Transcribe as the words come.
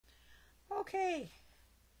Okay,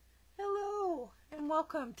 hello and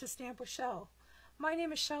welcome to Stamp with Shel. My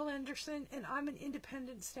name is Shel Anderson and I'm an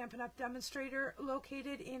independent Stampin' Up! Demonstrator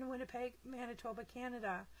located in Winnipeg, Manitoba,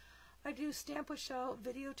 Canada. I do Stamp with Shel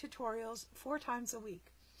video tutorials 4 times a week.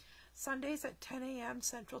 Sundays at 10 a.m.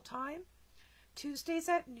 Central Time, Tuesdays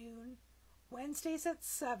at noon, Wednesdays at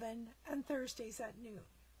 7, and Thursdays at noon.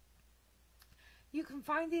 You can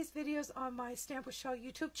find these videos on my Stamp with Shel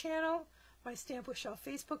YouTube channel, my Stamp with Shel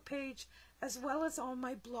Facebook page, as well as on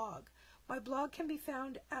my blog. My blog can be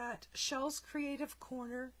found at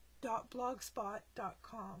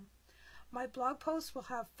shelscreativecorner.blogspot.com. My blog posts will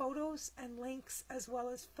have photos and links as well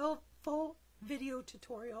as full video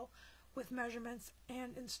tutorial with measurements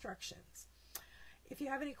and instructions. If you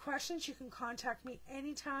have any questions, you can contact me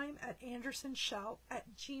anytime at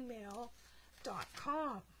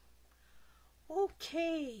andersonshel@gmail.com.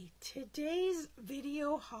 Okay, today's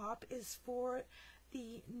video hop is for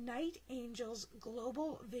the Night Angels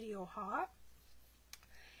Global Video Hop.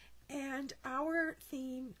 And our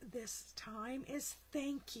theme this time is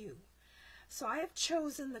thank you. So I have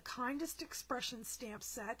chosen the Kindest Expression stamp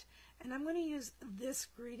set, and I'm going to use this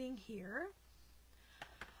greeting here.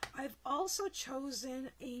 I've also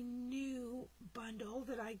chosen a new bundle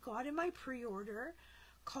that I got in my pre-order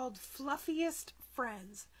called Fluffiest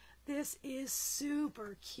Friends. This is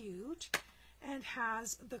super cute and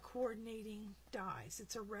has the coordinating dies.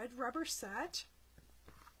 It's a red rubber set.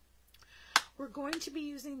 We're going to be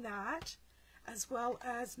using that as well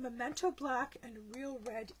as Memento Black and Real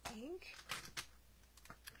Red ink.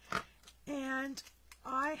 And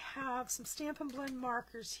I have some Stampin' Blend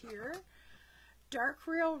markers here. Dark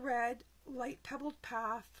Real Red, Light Pebbled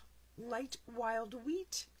Path, Light Wild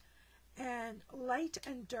Wheat, and Light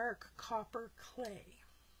and Dark Copper Clay.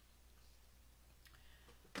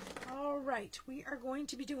 All right, we are going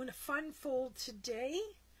to be doing a fun fold today,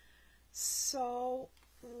 so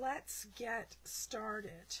let's get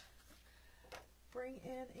started. Bring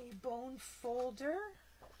in a bone folder.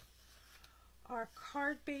 Our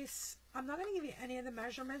card base, I'm not going to give you any of the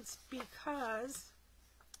measurements because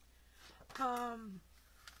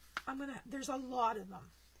there's a lot of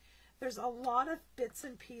them. There's a lot of bits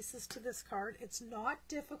and pieces to this card. It's not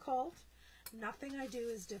difficult. Nothing I do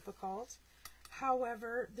is difficult.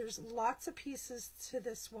 However, there's lots of pieces to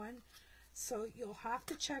this one, so you'll have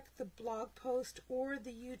to check the blog post or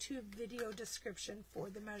the YouTube video description for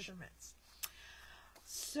the measurements.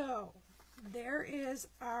 So, there is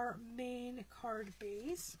our main card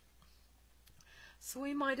base. So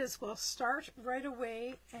we might as well start right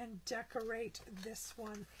away and decorate this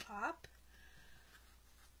one up.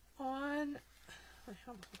 I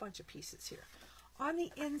have a bunch of pieces here. On the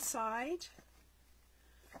inside,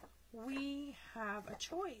 we have a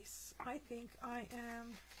choice. I think I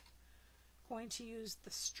am going to use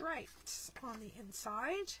the stripes on the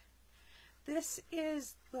inside. This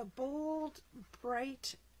is the Bold,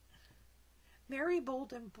 Bright, Merry,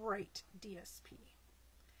 Bold, and Bright DSP.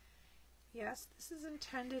 Yes, this is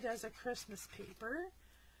intended as a Christmas paper,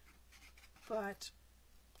 but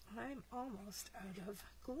I'm almost out of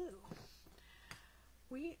glue.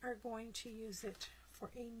 We are going to use it for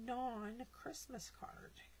a non-Christmas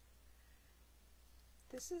card.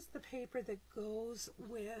 This is the paper that goes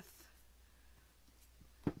with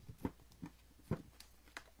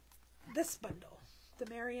this bundle, the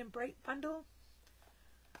Merry and Bright bundle.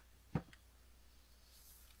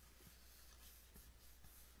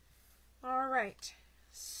 All right,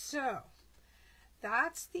 so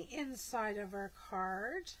that's the inside of our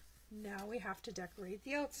card. Now we have to decorate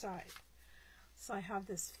the outside. So I have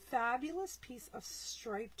this fabulous piece of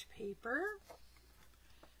striped paper.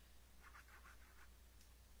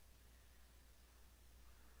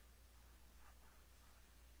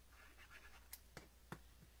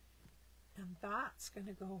 And that's going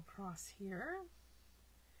to go across here.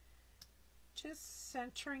 Just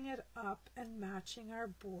centering it up and matching our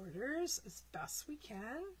borders as best we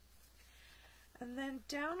can. And then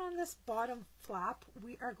down on this bottom flap,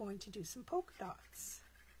 we are going to do some polka dots.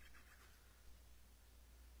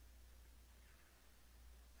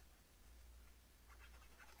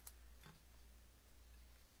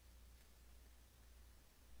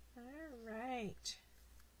 All right.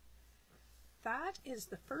 That is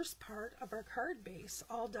the first part of our card base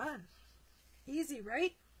all done. Easy,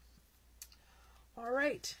 right? All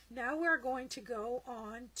right, now we're going to go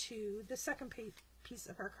on to the second piece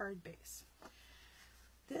of our card base.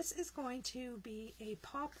 This is going to be a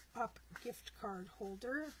pop-up gift card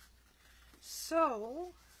holder.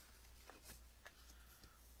 So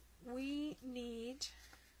we need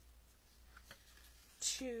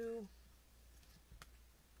to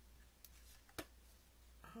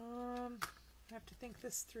I have to think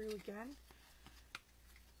this through again.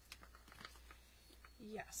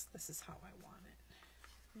 Yes, this is how I want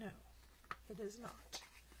it. No, it is not.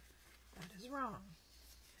 That is wrong.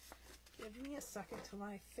 Give me a second till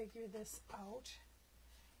I figure this out.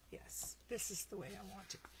 Yes, this is the way I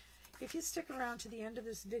want it. If you stick around to the end of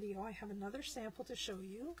this video, I have another sample to show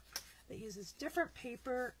you that uses different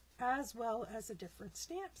paper as well as a different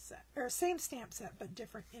stamp set, or same stamp set but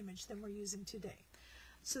different image than we're using today.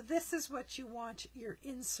 So this is what you want your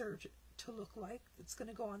insert to look like. It's going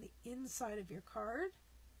to go on the inside of your card.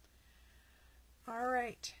 All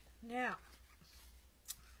right, now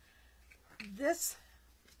this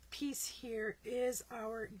piece here is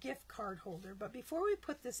our gift card holder, but before we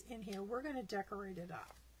put this in here, we're going to decorate it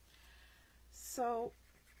up. So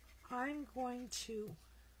I'm going to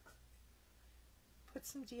put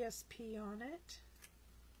some DSP on it.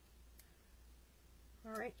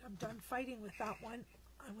 All right, I'm done fighting with that one.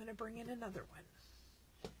 I'm going to bring in another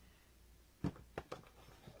one.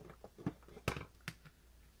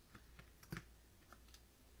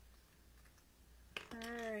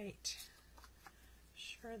 All right.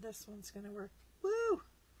 Sure this one's going to work. Woo!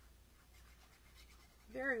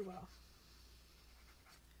 Very well.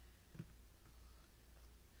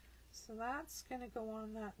 So that's going to go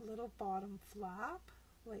on that little bottom flap,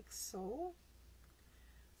 like so.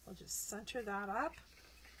 We'll just center that up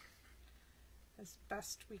as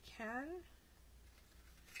best we can.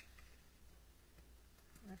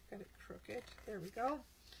 I've got it crooked. There we go.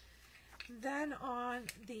 Then on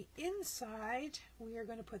the inside, we are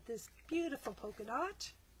going to put this beautiful polka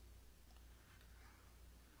dot.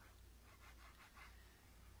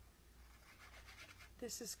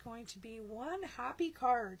 This is going to be one happy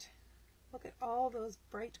card. Look at all those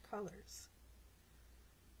bright colors.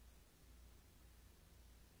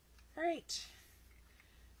 All right,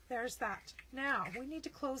 there's that. Now we need to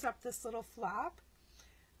close up this little flap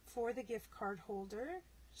for the gift card holder.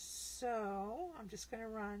 So I'm just going to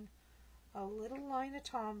run a little line of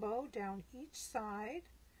Tombow down each side,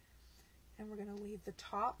 and we're going to leave the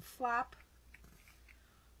top flap,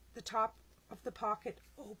 the top of the pocket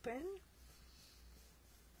open.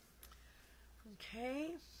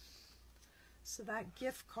 Okay, so that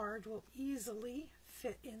gift card will easily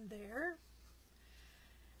fit in there.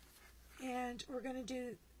 And we're going to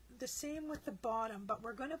do the same with the bottom, but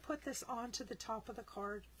we're going to put this onto the top of the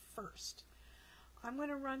card first. I'm going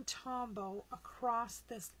to run Tombow across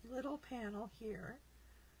this little panel here.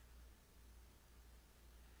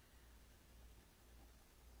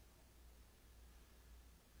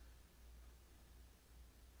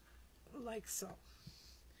 Like so.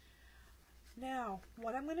 Now,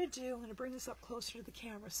 what I'm going to do, I'm going to bring this up closer to the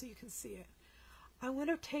camera so you can see it. I'm going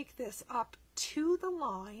to take this up to the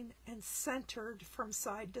line and centered from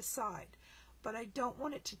side to side, but I don't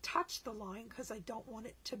want it to touch the line because I don't want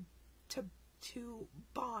it to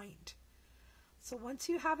bind. So once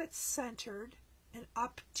you have it centered and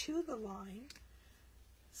up to the line,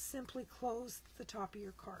 simply close the top of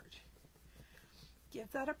your card.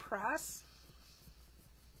 Give that a press.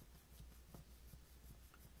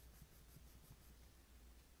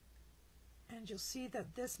 And you'll see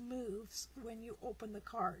that this moves when you open the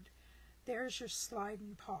card. There's your slide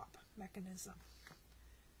and pop mechanism.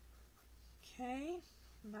 Okay,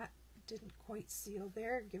 and that didn't quite seal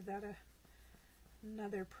there. Give that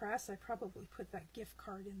another press. I probably put that gift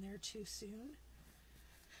card in there too soon.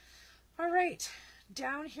 All right,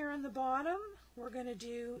 down here on the bottom, we're going to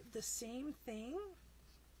do the same thing.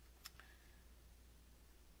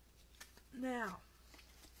 Now,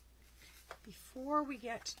 before we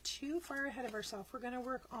get too far ahead of ourselves, we're going to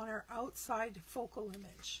work on our outside focal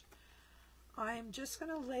image. I'm just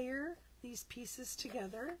going to layer these pieces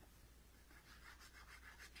together.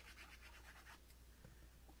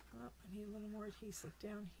 Oh, I need a little more adhesive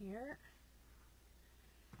down here.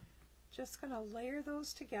 Just going to layer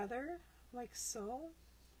those together like so.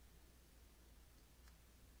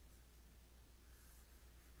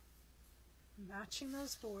 Matching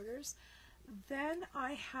those borders. Then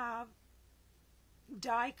I have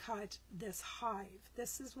die cut this hive.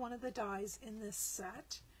 This is one of the dies in this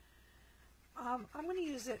set. I'm going to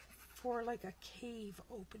use it for like a cave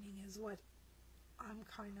opening is what I'm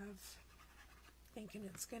kind of thinking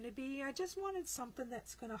it's going to be. I just wanted something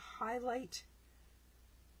that's going to highlight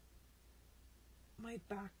my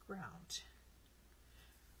background.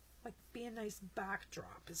 Like be a nice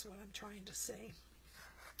backdrop is what I'm trying to say.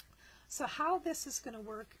 So how this is going to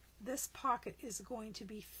work, this pocket is going to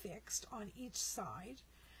be fixed on each side,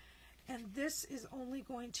 and this is only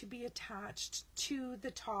going to be attached to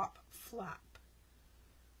the top flap.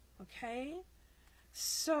 Okay,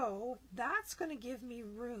 So that's going to give me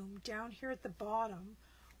room down here at the bottom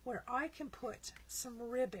where I can put some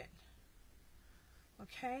ribbon.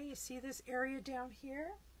 Okay, you see this area down here?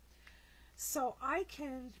 So I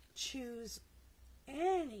can choose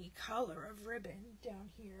any color of ribbon down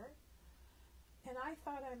here. And I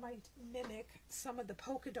thought I might mimic some of the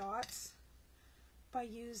polka dots by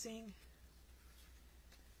using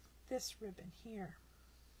this ribbon here.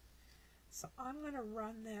 So I'm going to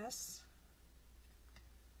run this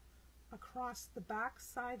across the back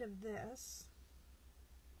side of this,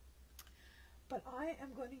 but I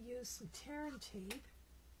am going to use some tearing tape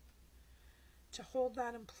to hold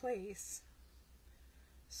that in place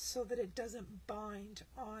so that it doesn't bind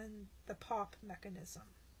on the pop mechanism.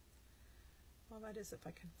 Well, that is if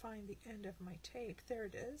I can find the end of my tape. There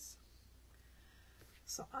it is.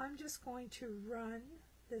 So I'm just going to run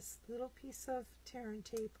this little piece of tearing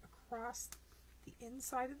tape across the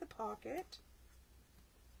inside of the pocket.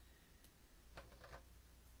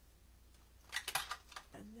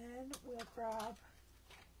 And then we'll grab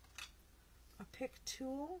a pick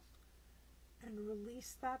tool and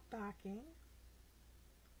release that backing.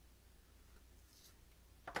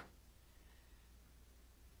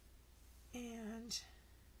 And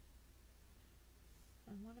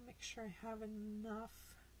I want to make sure I have enough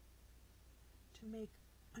to make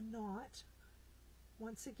a knot.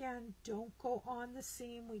 Once again, don't go on the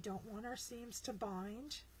seam. We don't want our seams to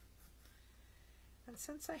bind. And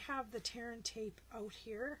since I have the tearing tape out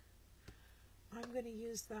here, I'm going to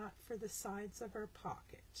use that for the sides of our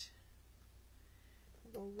pocket.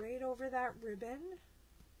 Go right over that ribbon.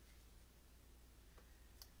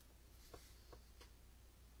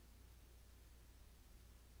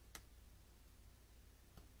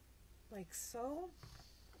 Like so.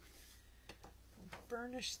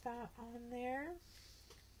 Burnish that on there.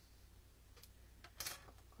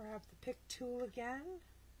 Grab the pick tool again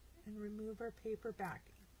and remove our paper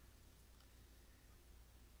backing.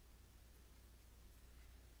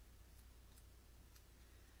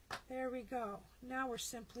 There we go. Now we're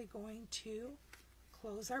simply going to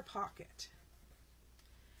close our pocket.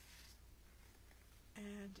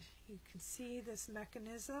 And you can see this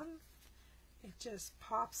mechanism. It just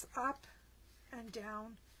pops up and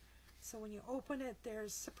down. So when you open it,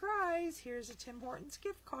 there's surprise. Here's a Tim Hortons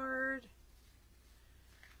gift card.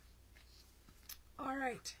 All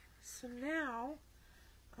right, so now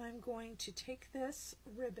I'm going to take this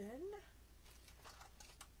ribbon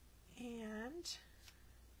and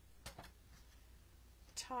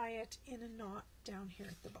tie it in a knot down here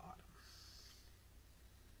at the bottom.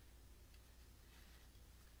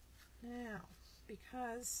 Now,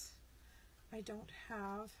 because I don't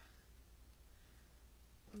have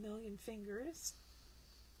a million fingers,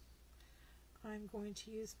 I'm going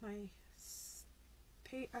to use my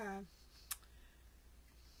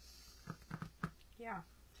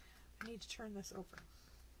I need to turn this over.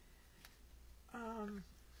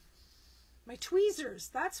 My tweezers,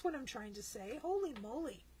 that's what I'm trying to say. Holy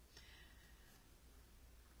moly.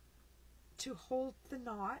 To hold the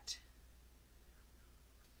knot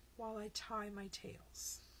while I tie my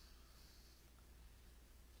tails.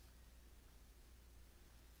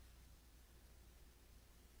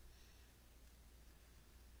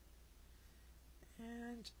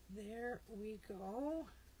 And there we go.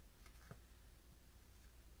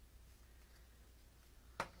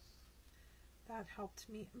 That helped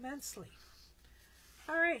me immensely.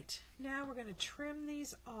 All right, now we're going to trim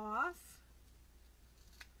these off.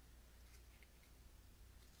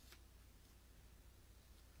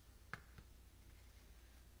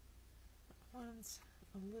 That one's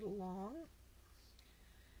a little long.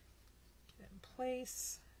 Get it in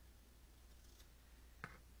place.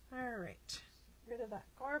 All right, rid of that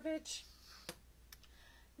garbage.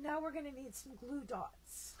 Now we're going to need some glue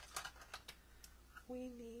dots. We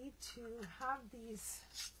need to have these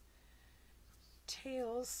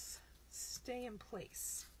tails stay in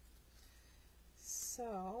place.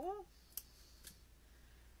 So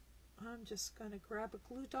I'm just going to grab a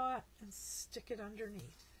glue dot and stick it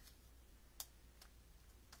underneath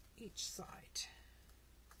each side.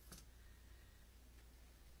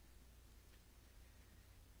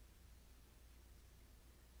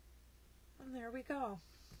 And there we go.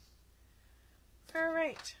 All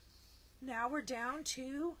right. Now we're down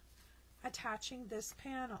to attaching this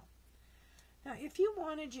panel. Now if you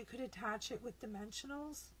wanted, you could attach it with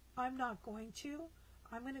dimensionals. I'm not going to.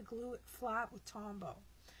 I'm going to glue it flat with Tombow.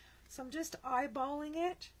 So I'm just eyeballing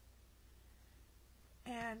it.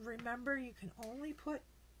 And remember, you can only put,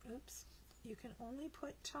 you can only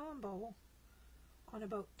put Tombow on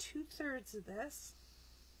about 2/3 of this.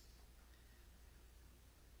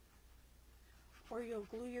 or you'll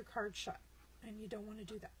glue your card shut, and you don't want to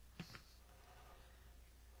do that.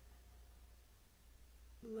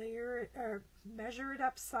 Layer it, or measure it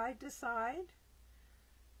up side to side,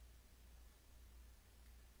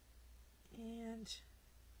 and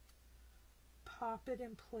pop it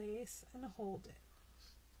in place and hold it.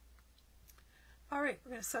 All right,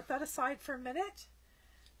 we're going to set that aside for a minute,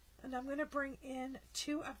 and I'm going to bring in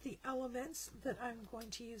two of the elements that I'm going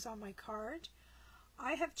to use on my card.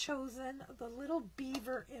 I have chosen the little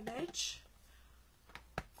beaver image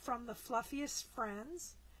from the Fluffiest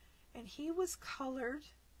Friends, and he was colored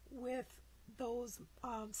with those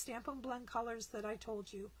Stampin' Blend colors that I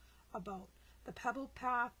told you about. The Pebble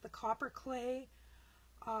Path, the Copper Clay,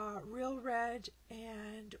 Real Red,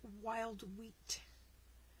 and Wild Wheat.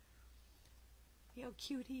 You know how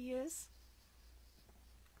cute he is?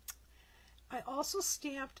 I also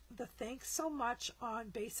stamped the thanks so much on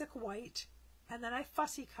basic white, and then I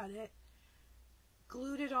fussy cut it,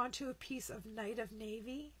 glued it onto a piece of Night of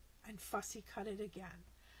Navy, and fussy cut it again.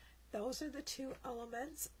 Those are the two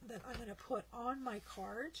elements that I'm going to put on my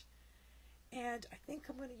card, and I think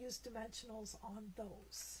I'm going to use dimensionals on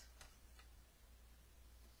those.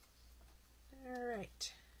 All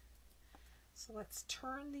right. So let's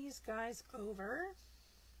turn these guys over,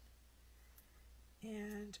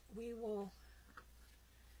 and we will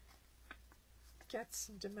get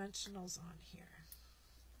some dimensionals on here.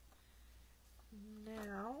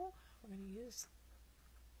 Now we're going to use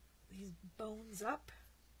these bones up.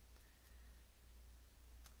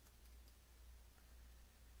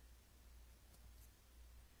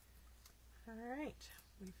 All right,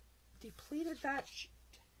 we've depleted that sheet.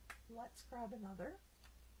 Let's grab another.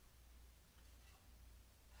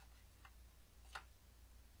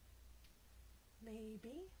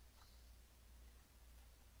 Maybe.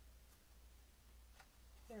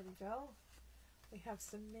 There we go. We have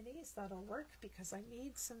some minis. That'll work because I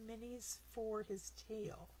need some minis for his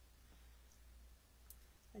tail.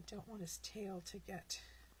 I don't want his tail to get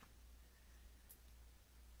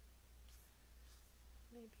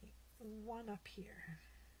maybe one up here.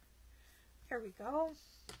 There we go.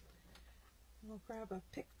 We'll grab a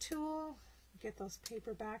pick tool, get those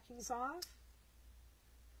paper backings off.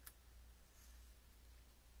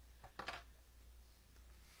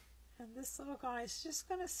 And this little guy is just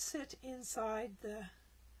going to sit inside the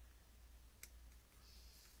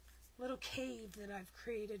little cave that I've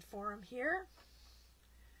created for him here.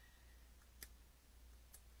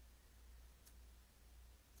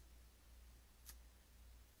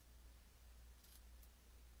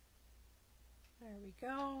 There we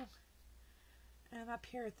go. And up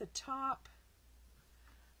here at the top,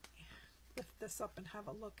 lift this up and have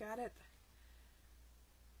a look at it.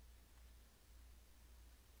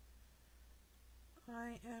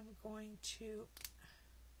 I am going to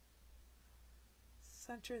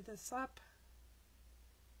center this up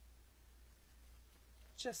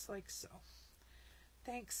just like so.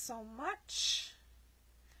 Thanks so much.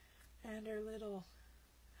 And our little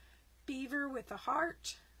beaver with a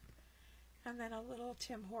heart. And then a little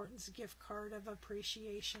Tim Hortons gift card of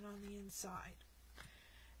appreciation on the inside.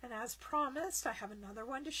 And as promised, I have another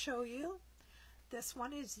one to show you. This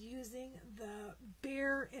one is using the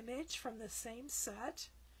bear image from the same set.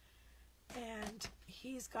 And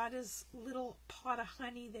he's got his little pot of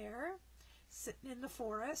honey there, sitting in the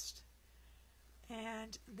forest.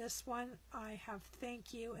 And this one I have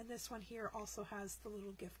thank you, and this one here also has the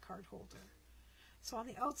little gift card holder. So on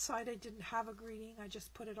the outside I didn't have a greeting, I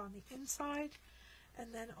just put it on the inside.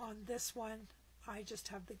 And then on this one I just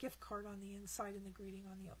have the gift card on the inside and the greeting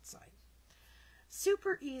on the outside.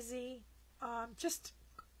 Super easy, just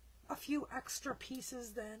a few extra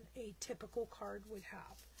pieces than a typical card would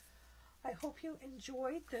have. I hope you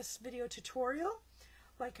enjoyed this video tutorial.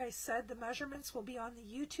 Like I said, the measurements will be on the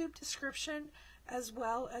YouTube description as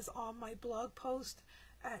well as on my blog post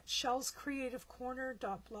at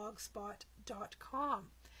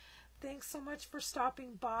shelscreativecorner.blogspot.com. Thanks so much for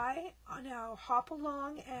stopping by. Now hop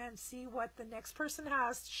along and see what the next person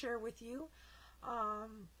has to share with you.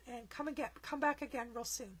 And come back again real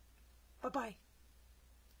soon. Bye-bye.